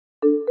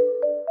Hello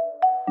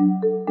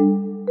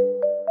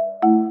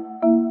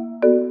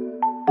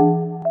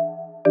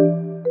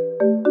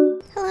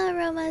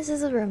Aromas,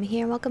 this is Aromie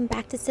here, and welcome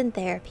back to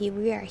Syntherapy.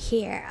 We are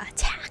here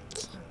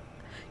attacking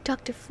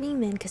Dr.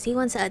 Freeman because he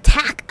wants to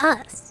attack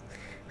us.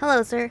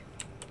 Hello, sir.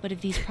 But if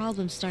these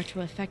problems start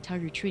to affect how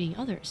you're treating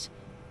others,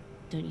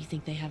 don't you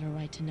think they have a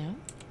right to know?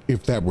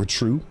 If that were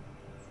true,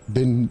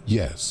 then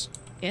yes.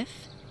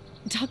 If?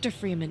 Dr.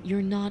 Freeman,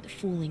 you're not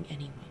fooling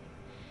anyone.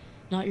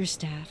 Not your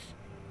staff,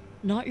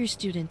 not your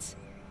students,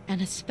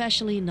 and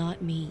especially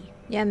not me.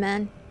 Yeah,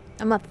 man.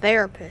 I'm a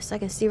therapist. I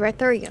can see right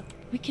through you.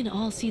 We can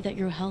all see that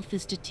your health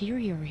is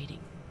deteriorating.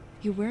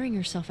 You're wearing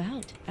yourself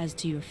out. As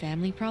to your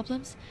family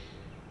problems,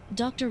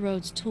 Dr.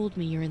 Rhodes told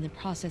me you're in the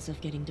process of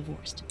getting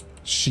divorced.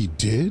 She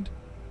did?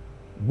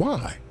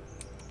 Why?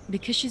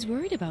 Because she's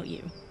worried about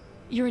you.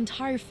 Your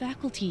entire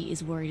faculty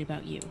is worried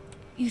about you.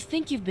 You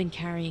think you've been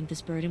carrying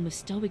this burden with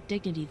stoic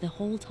dignity the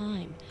whole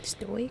time.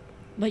 Stoic?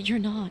 But you're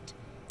not.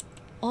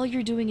 All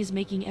you're doing is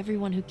making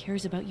everyone who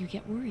cares about you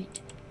get worried.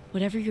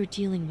 Whatever you're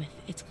dealing with,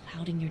 it's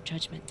clouding your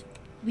judgment.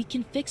 We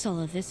can fix all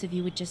of this if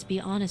you would just be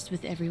honest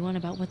with everyone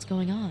about what's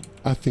going on.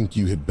 I think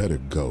you had better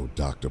go,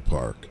 Dr.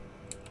 Park.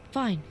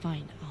 Fine.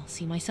 I'll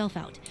see myself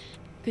out.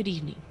 Good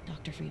evening,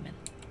 Dr. Freeman.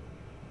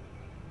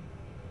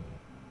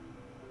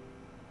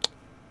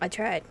 I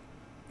tried.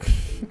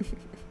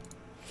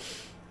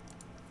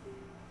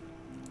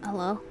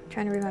 Hello?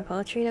 Trying to read my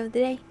poetry of the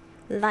day?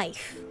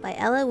 Life by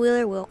Ella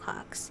Wheeler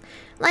Wilcox.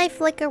 Life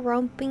like a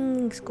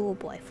romping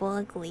schoolboy full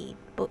of glee,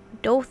 but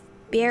doth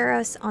bear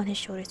us on his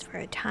shoulders for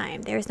a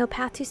time. There is no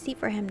path too steep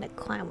for him to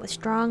climb. With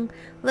strong,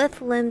 lithe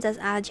limbs as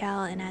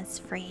agile and as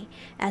free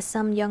as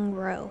some young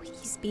roe,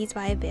 he speeds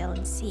by a vale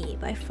and sea,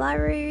 by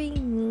flowery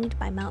mead,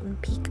 by mountain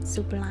peak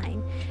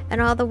sublime,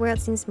 and all the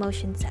world seems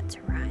motion set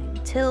to rhyme,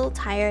 till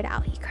tired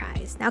out he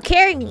cries, "Now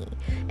carry me!"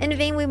 In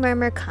vain we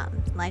murmur,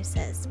 "Come." Life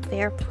says,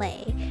 "Fair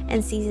play,"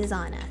 and seizes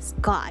on us.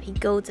 God, he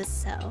goads us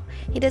so.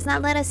 He does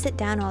not let us sit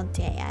down all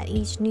day. At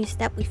each new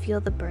step we feel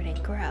the burden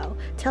grow,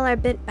 till our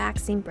bent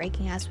backs seem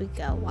breaking as we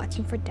go,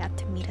 watching for death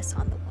to meet us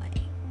on the way.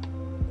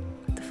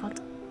 What the fuck?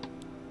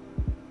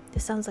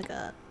 This sounds like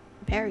a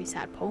very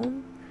sad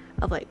poem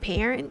of like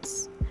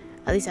parents.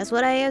 At least that's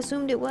what I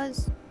assumed it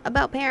was.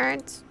 About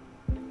parents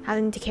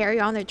having to carry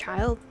on their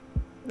child,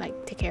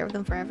 like take care of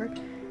them forever.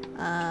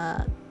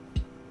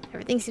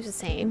 Everything seems the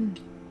same,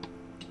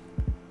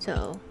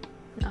 so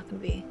I'm not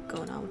gonna be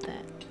going on with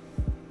that.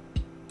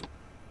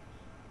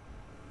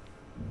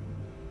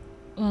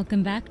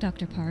 Welcome back,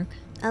 Dr. Park.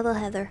 Hello,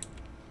 Heather.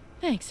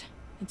 Thanks.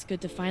 It's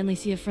good to finally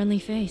see a friendly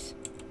face.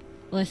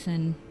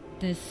 Listen,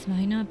 this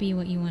might not be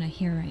what you want to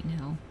hear right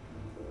now,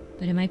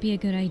 but it might be a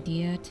good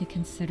idea to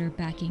consider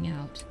backing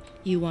out.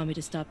 You want me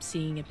to stop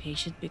seeing a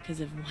patient because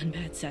of one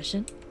bad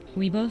session?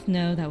 We both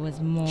know that was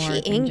more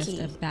than just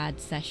a bad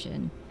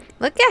session.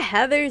 Look at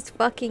Heather's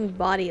fucking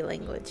body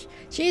language.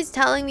 She's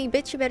telling me,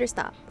 bitch, you better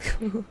stop.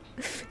 You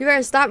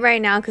better stop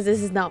right now because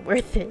this is not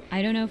worth it.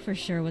 I don't know for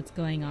sure what's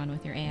going on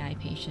with your AI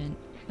patient,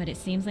 but it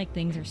seems like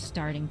things are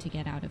starting to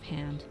get out of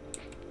hand.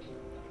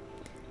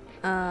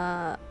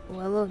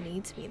 Willow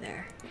needs me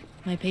there.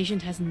 My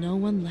patient has no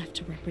one left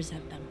to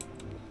represent them.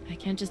 I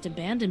can't just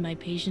abandon my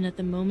patient at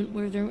the moment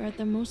where they're at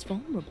their most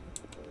vulnerable.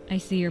 I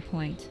see your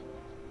point.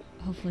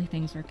 Hopefully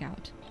things work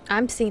out.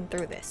 I'm seeing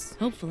through this.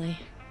 Hopefully.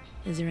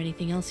 Is there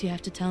anything else you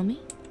have to tell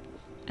me?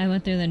 I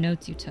went through the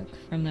notes you took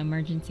from the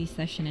emergency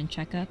session and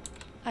checkup.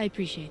 I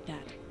appreciate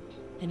that.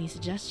 Any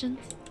suggestions?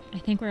 I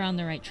think we're on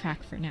the right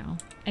track for now.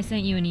 I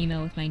sent you an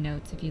email with my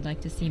notes if you'd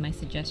like to see my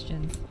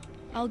suggestions.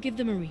 I'll give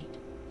them a read.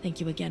 Thank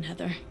you again,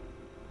 Heather.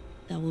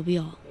 That will be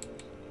all.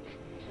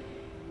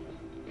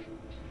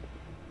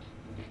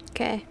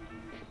 Okay.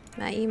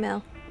 My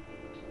email.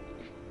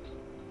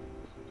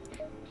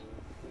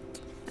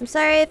 I'm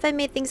sorry if I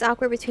made things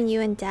awkward between you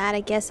and Dad.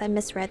 I guess I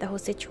misread the whole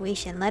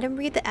situation. Let him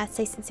read the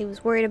essay since he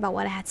was worried about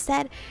what I had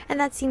said, and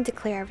that seemed to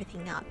clear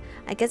everything up.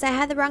 I guess I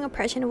had the wrong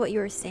impression of what you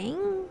were saying?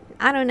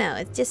 I don't know.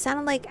 It just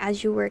sounded like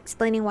as you were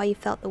explaining why you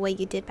felt the way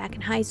you did back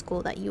in high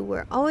school, that you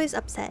were always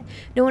upset.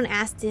 No one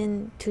asked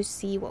in to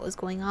see what was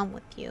going on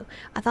with you.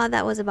 I thought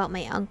that was about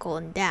my uncle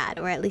and dad,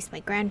 or at least my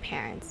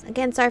grandparents.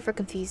 Again, sorry for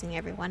confusing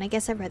everyone. I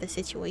guess I read the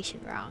situation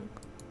wrong.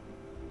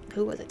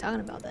 Who was I talking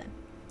about then?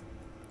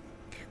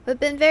 We've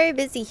been very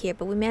busy here,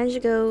 but we managed to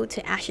go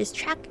to Ash's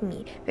track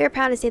meet. Very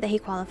proud to say that he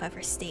qualified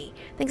for state.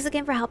 Thanks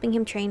again for helping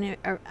him train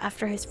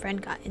after his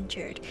friend got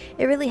injured.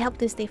 It really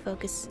helped him stay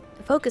focused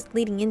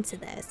leading into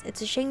this.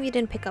 It's a shame you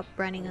didn't pick up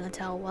running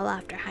until well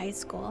after high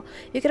school.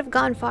 You could have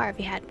gone far if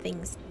you had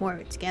things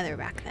more together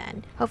back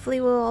then. Hopefully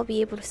we'll all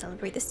be able to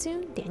celebrate this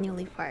soon. Daniel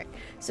Lee Fart.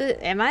 So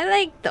am I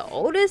like the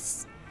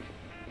oldest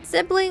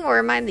sibling or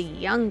am I the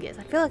youngest?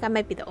 I feel like I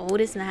might be the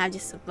oldest and I have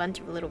just a bunch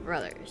of little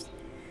brothers.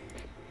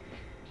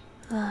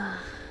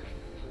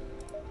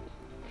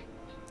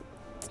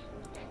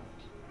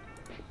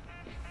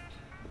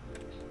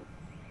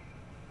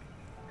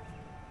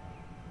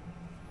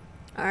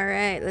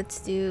 Alright, let's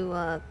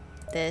do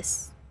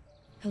this.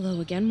 Hello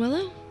again,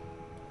 Willow?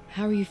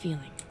 How are you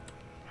feeling?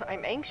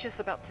 I'm anxious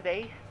about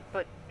today,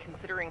 but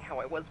considering how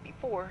I was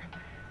before.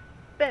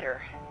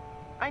 Better.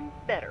 I'm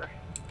better.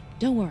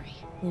 Don't worry,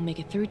 we'll make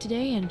it through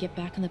today and get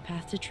back on the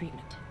path to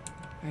treatment.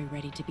 Are you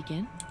ready to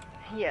begin?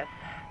 Yes,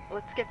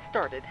 let's get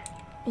started.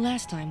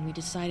 Last time we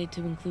decided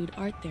to include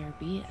art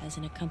therapy as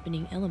an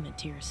accompanying element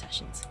to your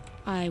sessions.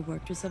 I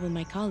worked with some of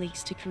my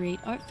colleagues to create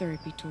art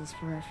therapy tools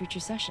for our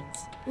future sessions.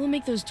 We'll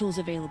make those tools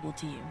available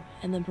to you,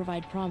 and then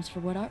provide prompts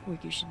for what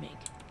artwork you should make.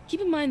 Keep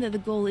in mind that the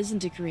goal isn't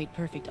to create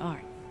perfect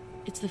art.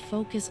 It's the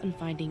focus on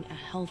finding a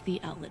healthy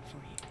outlet for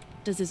you.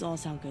 Does this all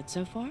sound good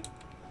so far?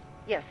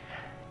 Yes,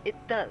 it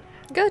does.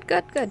 Good,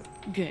 good, good.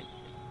 Good.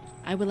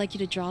 I would like you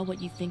to draw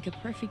what you think a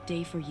perfect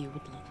day for you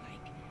would look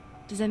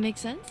like. Does that make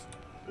sense?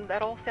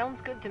 That all sounds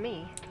good to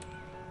me.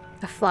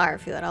 A flower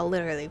field. I'll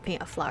literally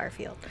paint a flower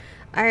field.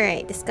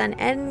 Alright,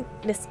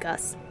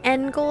 discuss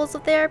end goals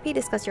of therapy,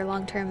 discuss your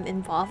long-term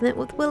involvement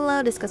with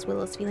Willow, discuss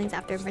Willow's feelings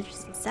after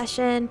emergency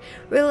session,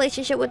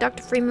 relationship with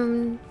Dr.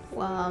 Freeman,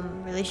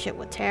 relationship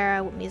with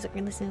Tara, what music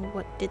you're listening,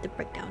 what did the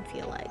breakdown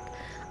feel like.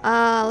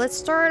 Let's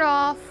start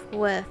off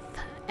with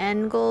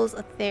end goals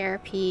of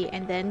therapy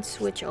and then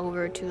switch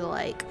over to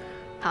like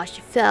how she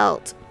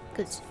felt,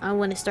 because I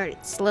want to start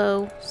it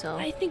slow. So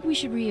I think we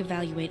should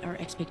reevaluate our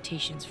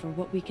expectations for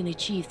what we can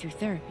achieve through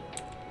therapy.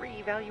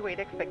 Reevaluate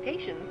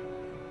expectations?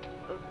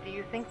 Do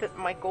you think that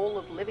my goal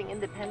of living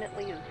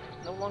independently is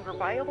no longer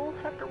viable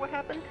after what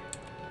happened?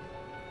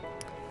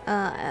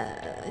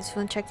 I just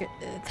want to check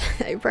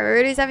your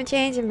priorities haven't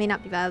changed and may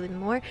not be valid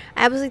anymore.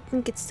 I absolutely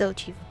think it's still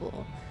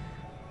achievable.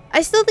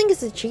 I still think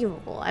it's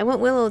achievable. I want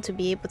Willow to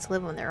be able to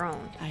live on their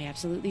own. I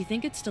absolutely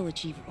think it's still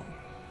achievable.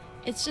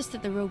 It's just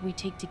that the road we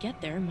take to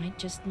get there might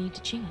just need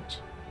to change.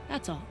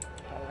 That's all.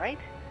 Alright.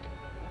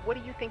 What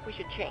do you think we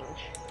should change?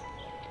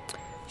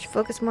 We should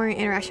focus more on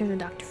interactions with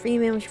Dr.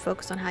 Freeman. We should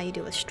focus on how you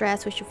deal with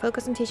stress. We should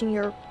focus on teaching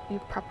your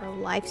proper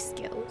life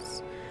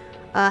skills.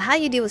 How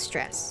you deal with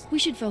stress. We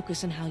should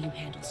focus on how you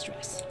handle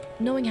stress.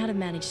 Knowing how to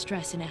manage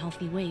stress in a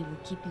healthy way will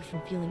keep you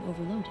from feeling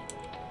overloaded.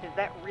 Is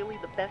that really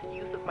the best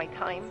use of my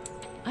time?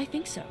 I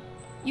think so.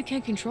 You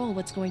can't control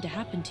what's going to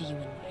happen to you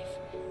in life,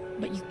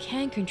 but you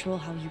can control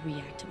how you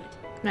react to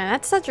it. Man,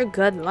 that's such a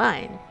good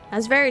line.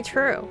 That's very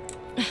true.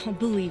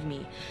 Believe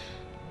me,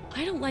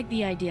 I don't like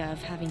the idea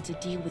of having to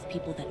deal with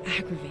people that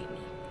aggravate me.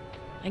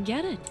 I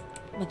get it,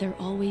 but they're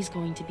always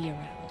going to be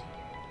around.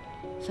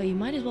 So you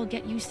might as well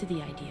get used to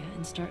the idea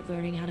and start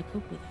learning how to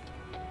cope with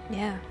it.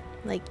 Yeah,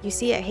 like you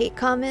see a hate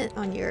comment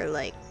on your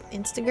like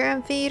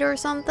Instagram feed or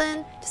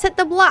something, just hit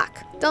the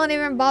block. Don't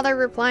even bother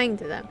replying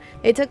to them.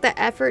 They took the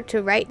effort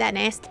to write that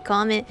nasty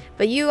comment,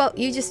 but you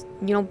just,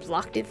 you know,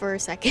 blocked it for a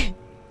second.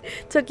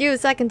 Took you a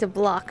second to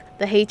block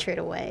the hatred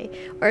away.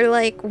 Or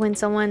like when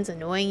someone's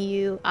annoying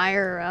you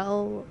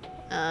IRL,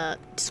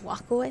 just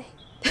walk away.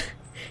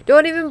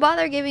 Don't even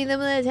bother giving them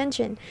the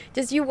attention.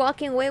 Just you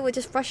walking away would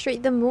just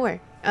frustrate them more,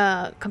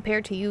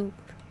 compared to you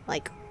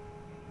like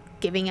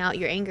giving out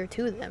your anger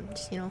to them.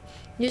 Just, you know,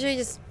 usually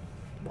just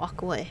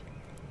walk away.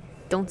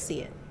 Don't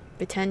see it.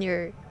 Pretend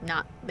you're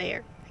not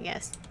there, I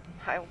guess.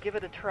 I'll give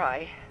it a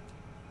try.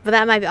 But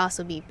that might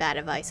also be bad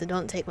advice, so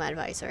don't take my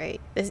advice,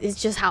 alright? This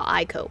is just how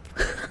I cope.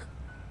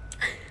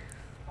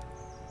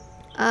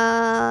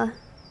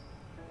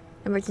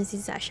 Emergency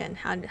session.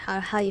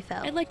 How you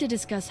felt? I'd like to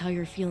discuss how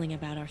you're feeling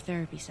about our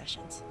therapy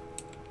sessions.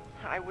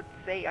 I would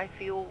say I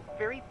feel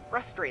very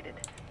frustrated.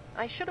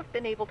 I should have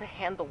been able to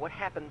handle what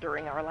happened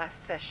during our last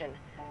session,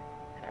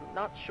 and I'm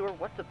not sure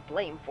what to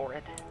blame for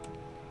it.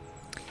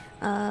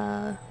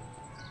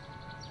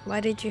 Why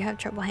did you have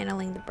trouble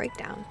handling the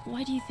breakdown?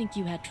 Why do you think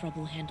you had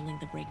trouble handling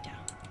the breakdown?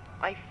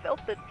 I felt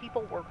that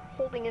people were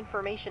holding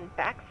information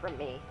back from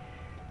me.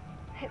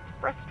 It's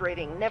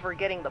frustrating never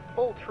getting the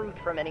full truth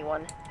from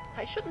anyone.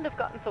 I shouldn't have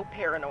gotten so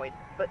paranoid,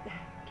 but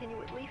can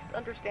you at least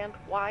understand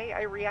why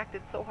I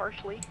reacted so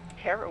harshly?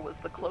 Tara was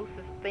the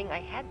closest thing I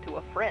had to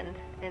a friend,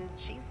 and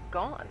she's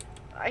gone.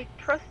 I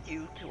trust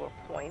you to a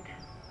point,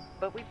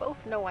 but we both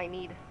know I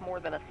need more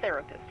than a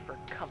therapist for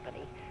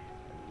company.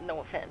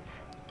 No offense.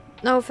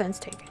 No offense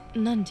taken.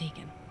 None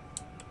taken.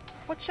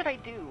 What should I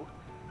do?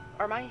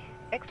 Are my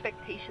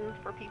expectations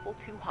for people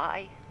too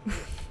high?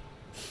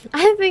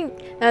 I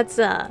think that's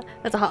a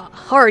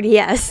hard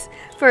yes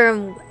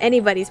from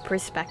anybody's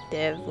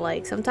perspective.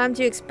 Like sometimes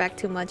you expect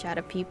too much out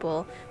of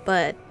people,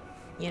 but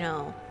you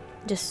know,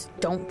 just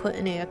don't put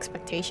any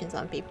expectations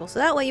on people, so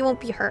that way you won't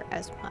be hurt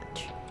as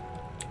much.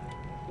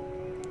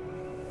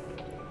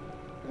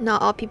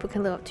 Not all people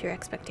can live up to your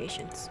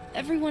expectations.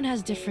 Everyone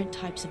has different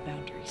types of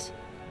boundaries.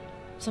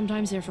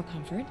 Sometimes they're for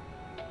comfort,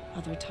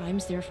 other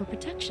times they're for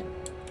protection.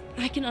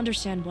 I can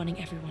understand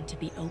wanting everyone to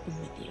be open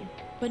with you,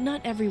 but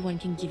not everyone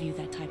can give you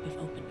that type of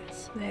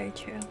openness. Very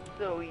true.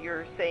 So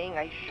you're saying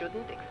I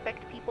shouldn't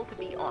expect people to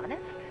be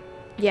honest?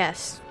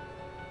 Yes.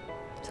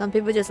 Some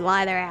people just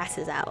lie their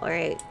asses out,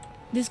 right?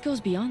 This goes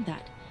beyond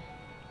that.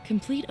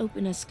 Complete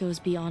openness goes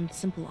beyond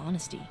simple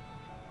honesty.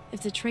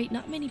 It's a trait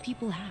not many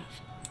people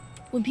have.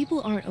 When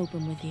people aren't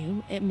open with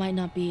you, it might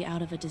not be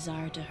out of a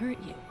desire to hurt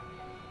you.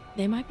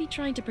 They might be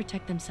trying to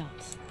protect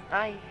themselves.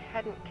 I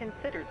hadn't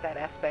considered that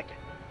aspect.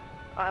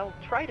 I'll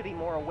try to be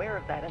more aware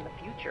of that in the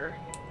future.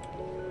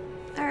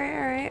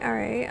 Alright.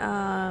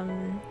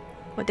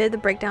 What did the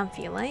breakdown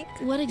feel like?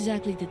 What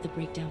exactly did the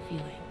breakdown feel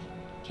like?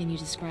 Can you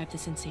describe the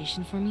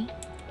sensation for me?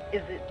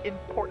 Is it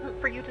important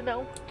for you to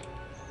know?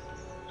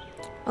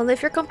 Well,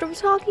 if you're comfortable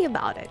talking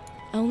about it.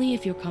 Only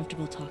if you're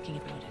comfortable talking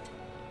about it.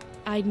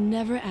 I'd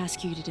never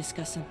ask you to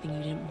discuss something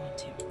you didn't want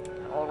to.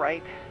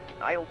 Alright,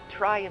 I'll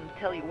try and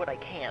tell you what I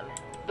can.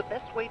 The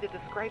best way to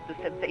describe the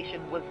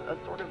sensation was a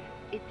sort of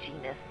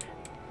itchiness.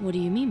 What do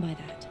you mean by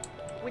that?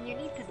 When you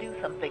need to do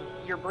something,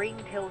 your brain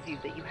tells you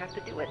that you have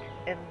to do it,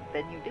 and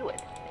then you do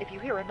it. If you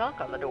hear a knock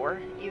on the door,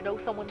 you know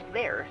someone's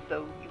there,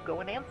 so you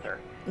go and answer.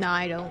 No,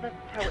 I don't. That's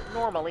how it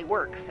normally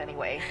works,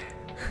 anyway.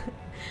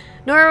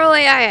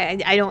 Normally,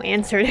 I don't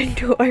answer the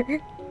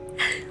door.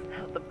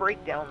 The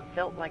breakdown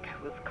felt like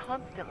I was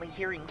constantly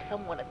hearing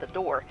someone at the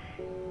door,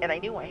 and I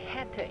knew I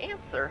had to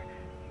answer,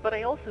 but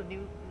I also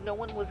knew no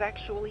one was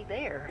actually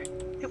there.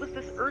 It was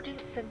this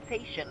urgent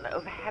sensation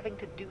of having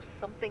to do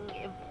something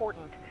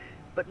important,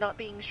 but not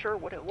being sure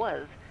what it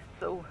was,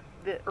 so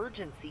the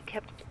urgency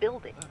kept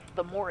building.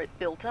 The more it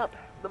built up,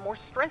 the more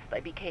stressed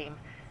I became,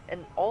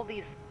 and all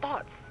these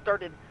thoughts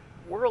started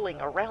whirling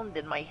around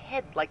in my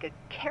head like a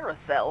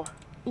carousel.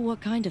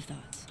 What kind of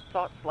thoughts?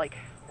 Thoughts like,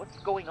 what's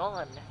going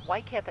on?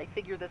 Why can't I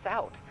figure this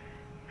out?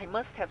 I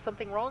must have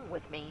something wrong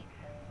with me.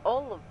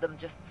 All of them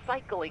just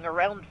cycling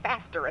around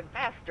faster and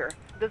faster.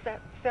 Does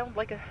that sound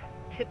like a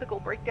typical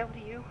breakdown to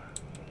you?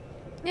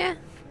 Yeah,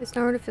 it's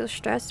normal to feel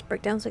stressed.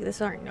 Breakdowns like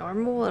this aren't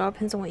normal. It all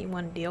depends on what you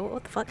want to deal with.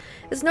 What the fuck?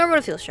 It's normal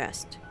to feel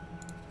stressed.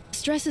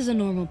 Stress is a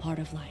normal part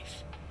of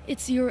life.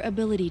 It's your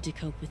ability to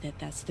cope with it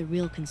that's the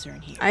real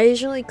concern here. I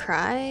usually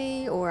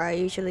cry, or I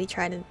usually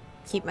try to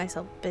keep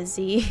myself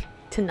busy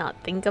to not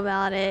think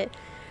about it.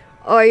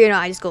 Or, you know,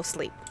 I just go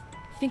sleep.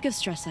 Think of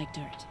stress like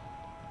dirt.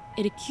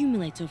 It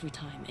accumulates over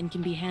time and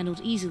can be handled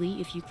easily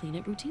if you clean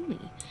it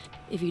routinely.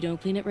 If you don't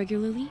clean it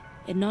regularly,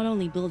 it not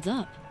only builds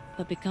up,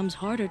 but becomes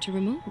harder to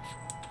remove.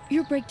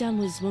 Your breakdown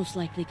was most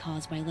likely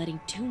caused by letting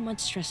too much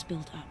stress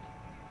build up.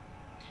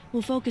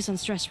 We'll focus on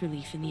stress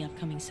relief in the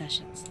upcoming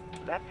sessions.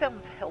 That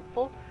sounds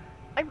helpful.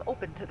 I'm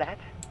open to that.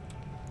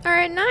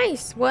 Alright,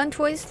 nice. One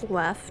choice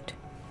left.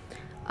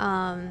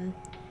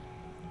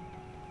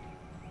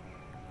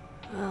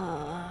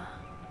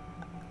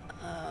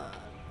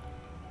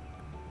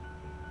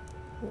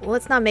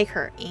 Let's not make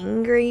her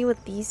angry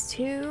with these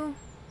two.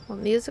 What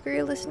music are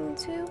you listening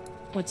to?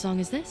 What song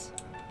is this?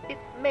 It's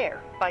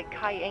Mare by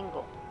Kai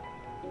Engel.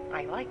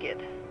 I like it,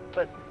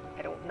 but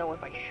I don't know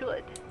if I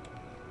should.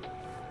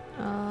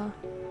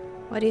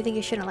 Why do you think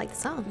you shouldn't like the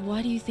song?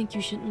 Why do you think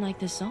you shouldn't like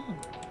this song?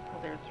 Well,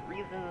 there's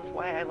reasons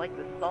why I like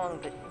this song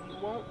that you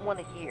won't want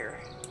to hear.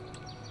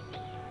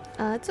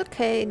 It's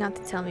okay not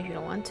to tell me if you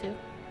don't want to.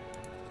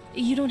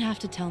 You don't have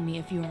to tell me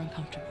if you are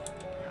uncomfortable.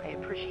 I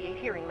appreciate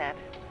hearing that.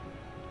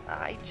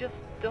 I just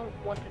don't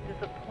want to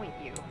disappoint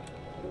you.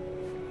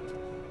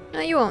 No,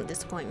 you won't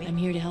disappoint me. I'm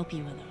here to help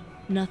you, Willow.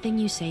 Nothing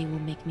you say will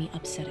make me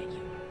upset at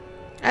you.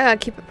 I gotta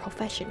keep it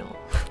professional.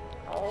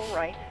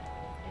 Alright,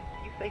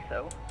 if you say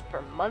so.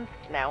 For months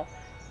now,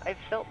 I've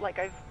felt like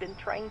I've been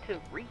trying to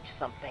reach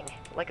something.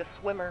 Like a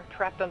swimmer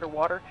trapped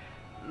underwater,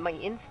 my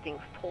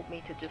instincts told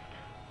me to just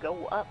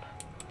go up.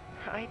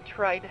 I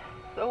tried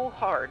so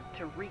hard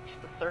to reach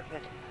the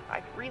surface.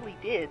 I really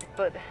did,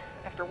 but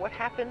after what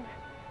happened,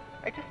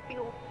 I just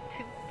feel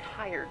too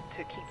tired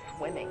to keep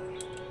swimming.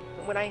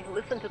 When I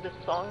listen to this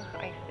song,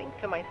 I think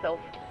to myself,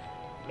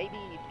 maybe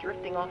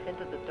drifting off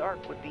into the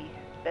dark would be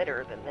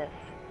better than this.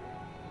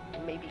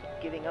 Maybe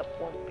giving up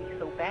won't be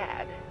so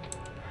bad.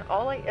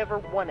 All I ever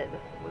wanted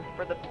was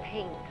for the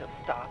pain to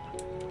stop.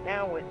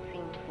 Now it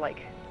seems like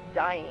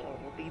dying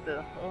will be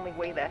the only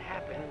way that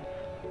happens.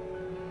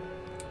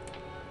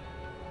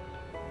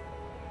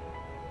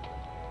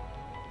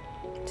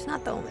 It's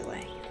not the only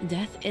way.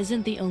 Death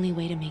isn't the only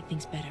way to make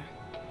things better.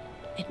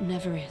 It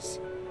never is.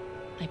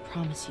 I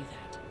promise you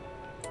that.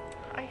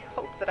 I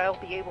hope that I'll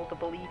be able to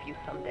believe you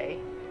someday.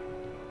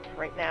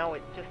 Right now,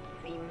 it just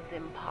seems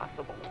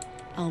impossible.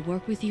 I'll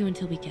work with you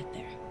until we get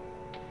there.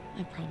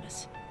 I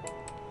promise.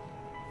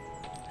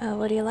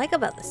 What do you like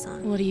about the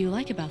song? What do you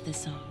like about this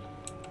song?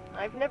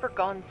 I've never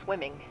gone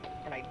swimming,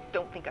 and I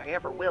don't think I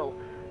ever will.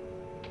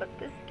 But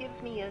this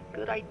gives me a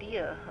good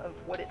idea of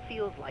what it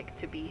feels like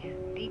to be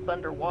deep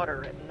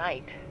underwater at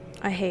night.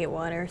 I hate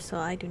water, so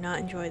I do not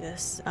enjoy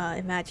this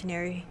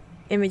imaginary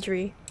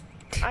imagery.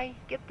 I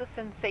get the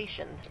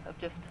sensation of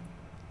just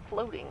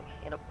floating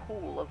in a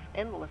pool of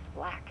endless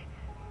black,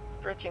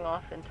 stretching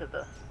off into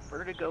the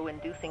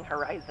vertigo-inducing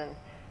horizon,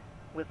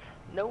 with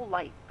no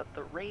light but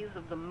the rays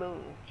of the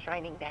moon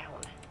shining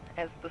down.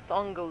 As the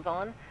song goes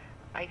on,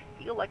 I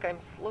feel like I'm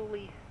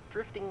slowly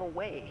drifting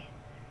away,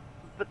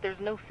 but there's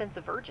no sense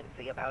of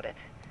urgency about it.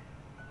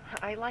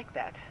 I like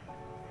that.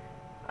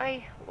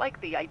 I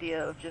like the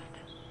idea of just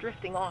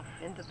drifting off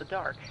into the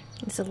dark.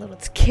 It's a little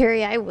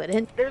scary, I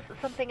wouldn't. There's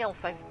something else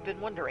I've been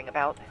wondering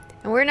about.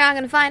 And we're not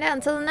going to find out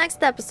until the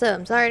next episode.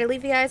 I'm sorry to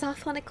leave you guys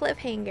off on a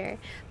cliffhanger.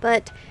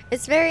 But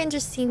it's very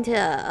interesting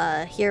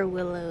to hear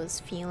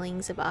Willow's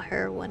feelings about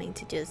her wanting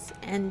to just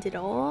end it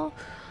all.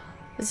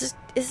 It's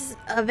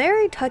a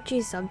very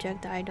touchy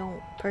subject that I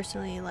don't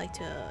personally like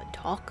to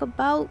talk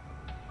about.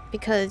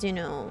 Because, you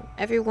know,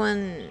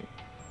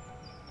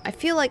 I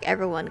feel like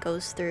everyone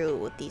goes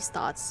through these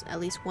thoughts at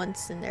least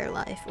once in their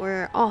life,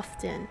 or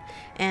often.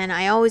 And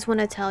I always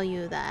want to tell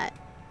you that,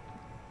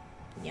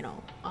 you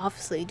know,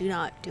 obviously do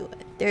not do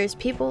it. There's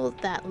people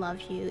that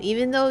love you.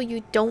 Even though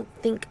you don't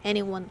think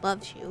anyone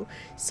loves you,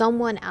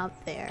 someone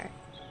out there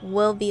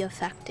will be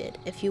affected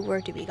if you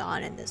were to be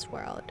gone in this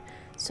world.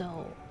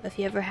 So if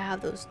you ever have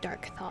those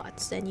dark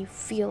thoughts and you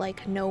feel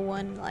like no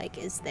one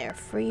is there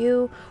for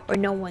you, or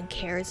no one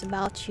cares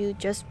about you,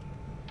 just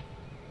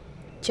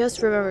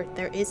remember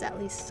there is at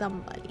least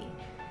somebody.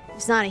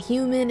 It's not a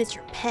human, it's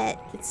your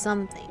pet, it's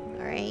something,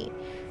 alright?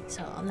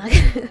 So I'm not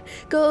gonna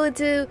go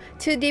into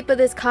too deep of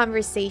this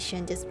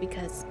conversation just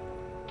because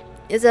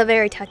it's a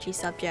very touchy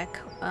subject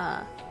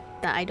that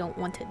I don't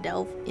want to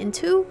delve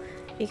into,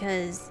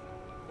 because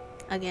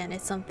again,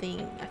 it's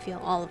something I feel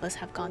all of us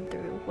have gone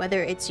through,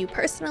 whether it's you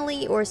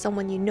personally or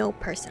someone you know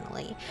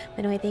personally. But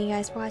anyway, thank you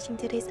guys for watching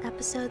today's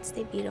episode.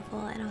 Stay beautiful,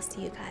 and I'll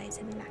see you guys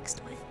in the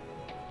next one.